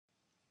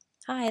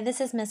Hi, this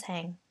is Ms.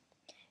 Hang.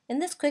 In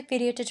this quick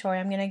video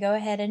tutorial, I'm going to go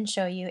ahead and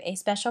show you a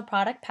special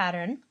product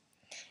pattern.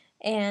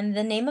 And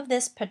the name of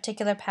this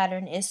particular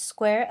pattern is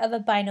square of a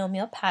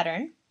binomial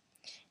pattern.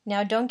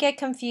 Now don't get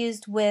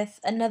confused with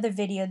another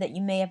video that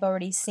you may have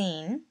already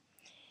seen.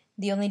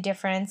 The only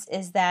difference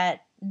is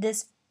that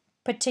this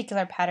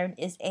particular pattern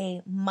is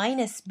a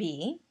minus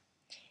b.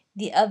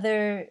 The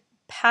other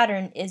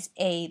pattern is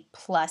a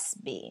plus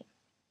b.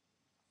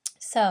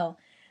 So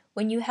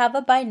when you have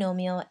a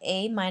binomial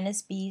a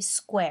minus b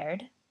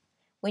squared,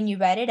 when you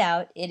write it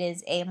out, it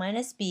is a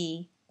minus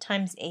b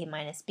times a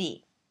minus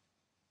b.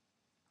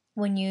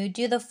 When you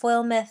do the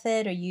FOIL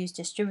method or use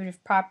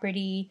distributive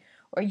property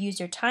or use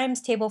your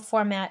times table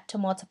format to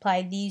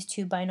multiply these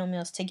two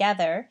binomials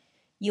together,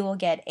 you will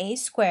get a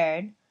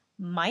squared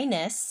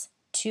minus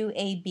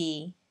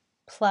 2ab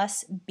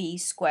plus b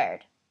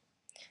squared.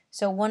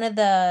 So one of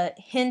the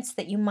hints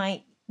that you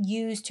might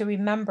use to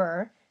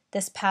remember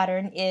this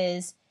pattern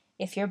is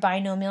if your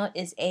binomial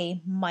is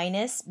a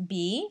minus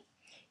b,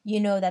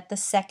 you know that the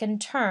second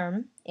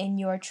term in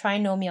your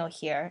trinomial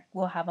here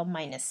will have a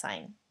minus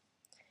sign.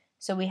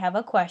 So we have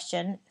a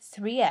question,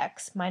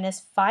 3x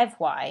minus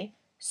 5y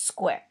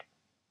squared.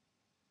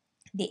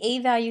 The a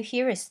value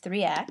here is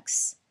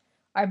 3x.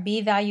 Our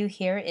b value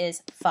here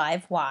is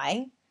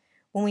 5y.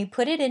 When we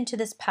put it into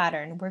this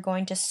pattern, we're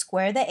going to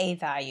square the a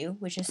value,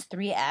 which is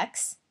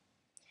 3x.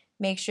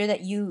 Make sure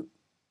that you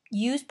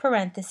use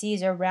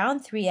parentheses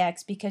around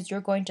 3x because you're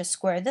going to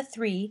square the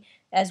 3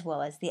 as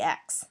well as the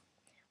x.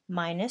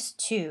 Minus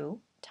 2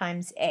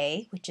 times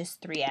a, which is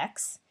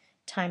 3x,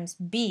 times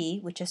b,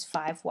 which is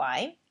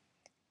 5y,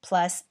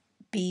 plus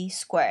b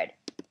squared.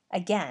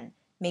 Again,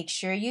 make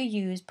sure you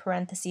use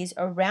parentheses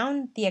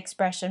around the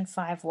expression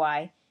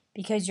 5y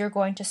because you're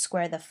going to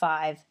square the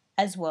 5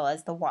 as well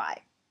as the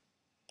y.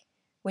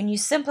 When you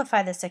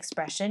simplify this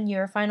expression,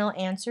 your final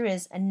answer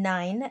is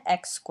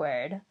 9x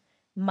squared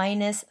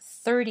minus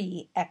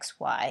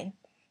 30xy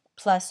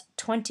plus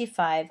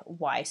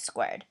 25y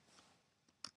squared.